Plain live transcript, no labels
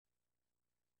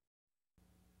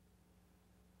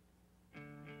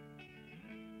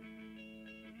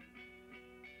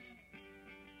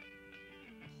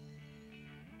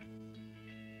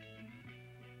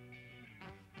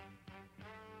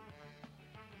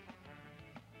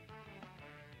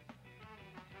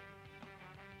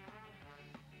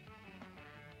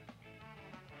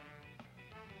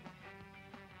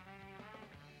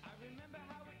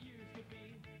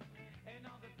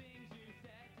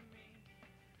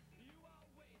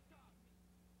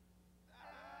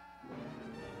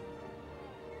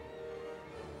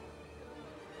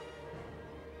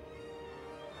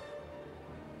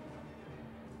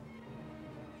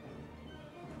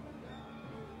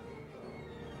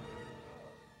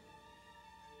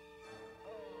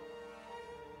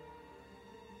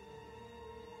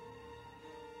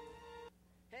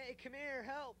Hey, come here,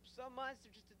 help! Some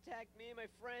monster just attacked me and my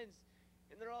friends,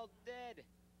 and they're all dead.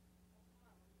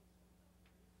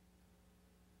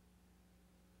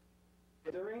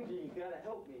 The ranger, you gotta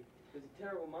help me. There's a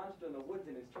terrible monster in the woods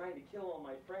and it's trying to kill all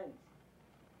my friends.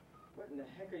 What in the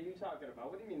heck are you talking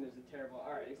about? What do you mean there's a terrible...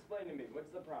 All right, explain to me. What's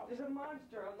the problem? There's a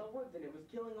monster out in the woods and it was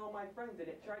killing all my friends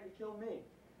and it tried to kill me.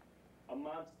 A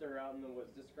monster out in the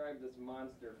woods. Describe this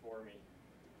monster for me.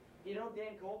 You know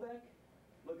Dan Colbeck?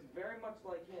 Looks very much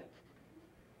like him,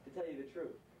 to tell you the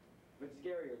truth. But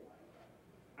scarier.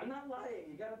 I'm not lying.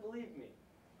 You gotta believe me.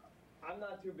 I'm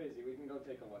not too busy. We can go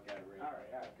take a look at it, Ray. All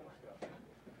right, come on, go.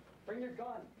 Bring your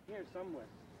gun. Here somewhere.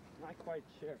 Not quite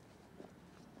sure.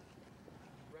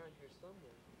 Around here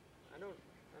somewhere. I don't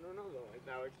know though.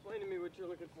 Now explain to me what you're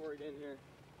looking for again here.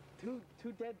 Two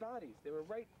dead bodies. They were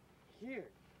right here.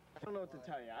 I don't know what to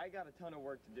tell you. I got a ton of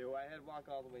work to do. I had to walk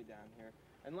all the way down here.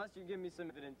 Unless you give me some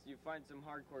evidence, you find some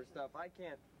hardcore stuff, I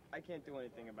can't do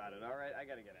anything about it, all right? I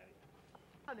gotta get out of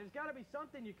here. There's gotta be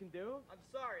something you can do. I'm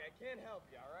sorry, I can't help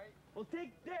you, all right? Well,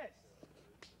 take this.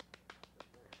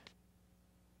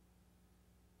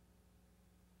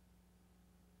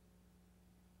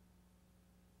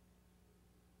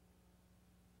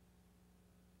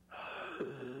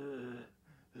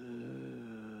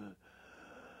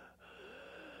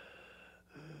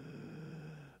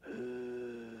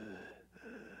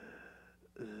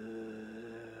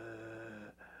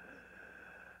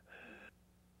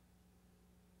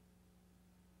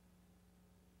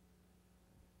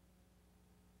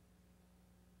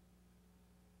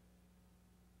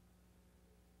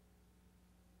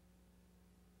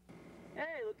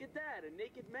 Hey, look at that, a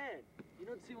naked man. You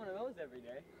don't see one of those every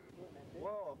day.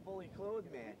 Whoa, a fully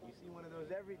clothed man. You see one of those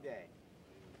every day.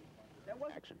 That was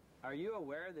action. Are you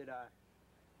aware that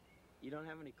you don't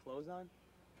have any clothes on?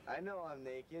 I know I'm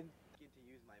naked. I get to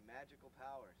use my magical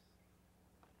powers.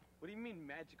 What do you mean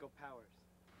magical powers?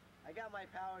 I got my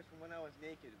powers from when I was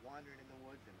naked, wandering in the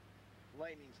woods, and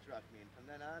lightning struck me. And from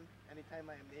then on, anytime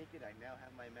I am naked, I now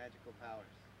have my magical powers.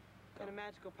 What kind of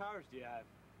magical powers do you have?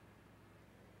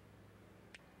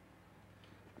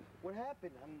 What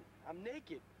happened? I'm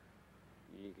naked.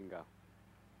 You can go.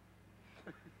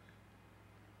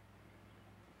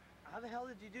 How the hell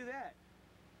did you do that?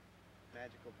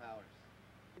 Magical powers.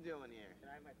 What are you doing here?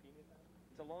 Can I have my penis out?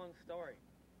 It's a long story.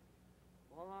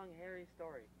 Long, hairy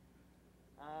story.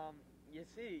 You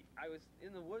see, I was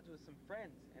in the woods with some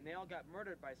friends, and they all got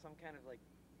murdered by some kind of, like,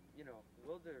 you know,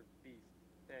 wildebeest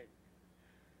thing.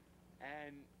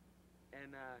 And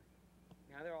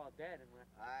now they're all dead, and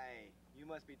Aye, you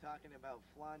must be talking about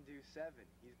Fondue 7.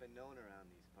 He's been known around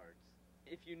these parts.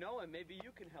 if you know him, maybe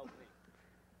you can help me.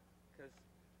 Because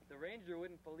the ranger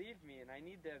wouldn't believe me, and I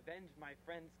need to avenge my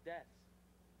friend's deaths.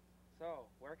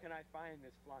 So, where can I find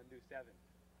this Fondue 7?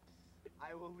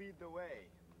 I will lead the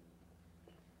way.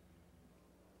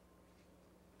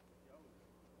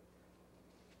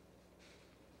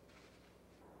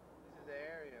 This is the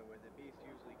area where the beast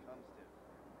usually comes to.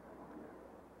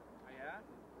 Oh, yeah?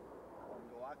 Want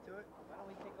to walk to it? Why don't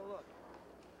we take a look?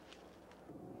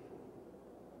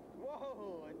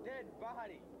 Whoa, a dead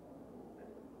body.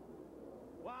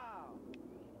 Wow.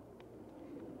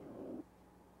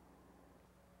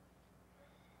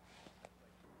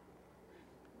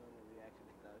 Normal reaction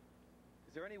it does.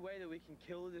 Is there any way that we can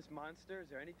kill this monster? Is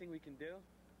there anything we can do?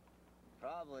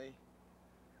 Probably.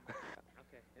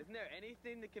 Okay. Isn't there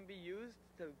anything that can be used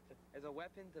as a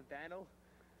weapon to battle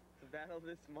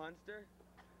this monster?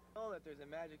 Oh, that there's a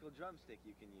magical drumstick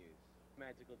you can use.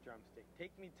 Magical drumstick.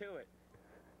 Take me to it.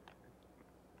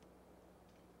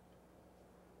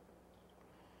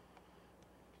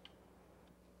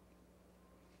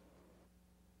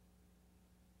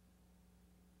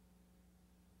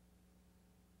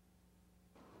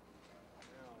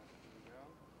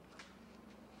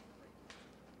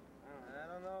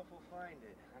 I don't know if we'll find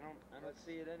it. I don't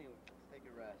see it anywhere. Let's take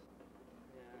a rest.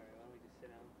 Yeah, all right. Why don't we just sit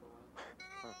down for a while?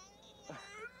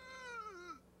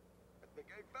 I think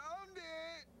I found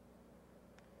it!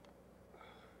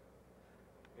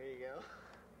 Here you go.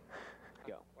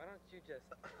 Go. Why don't you just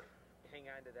hang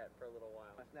on to that for a little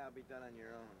while? Must now be done on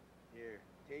your own. Here,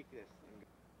 take this and go.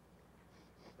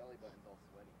 My belly button's all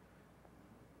sweaty.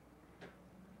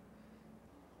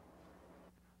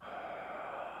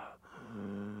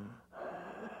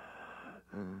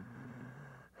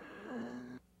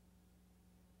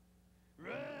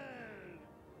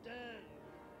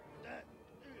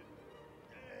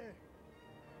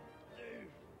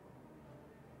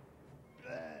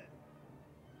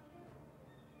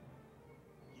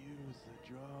 Use the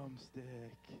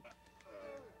drumstick.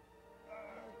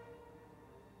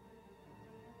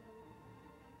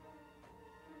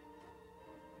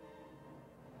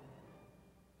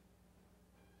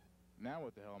 Now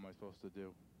what the hell am I supposed to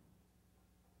do?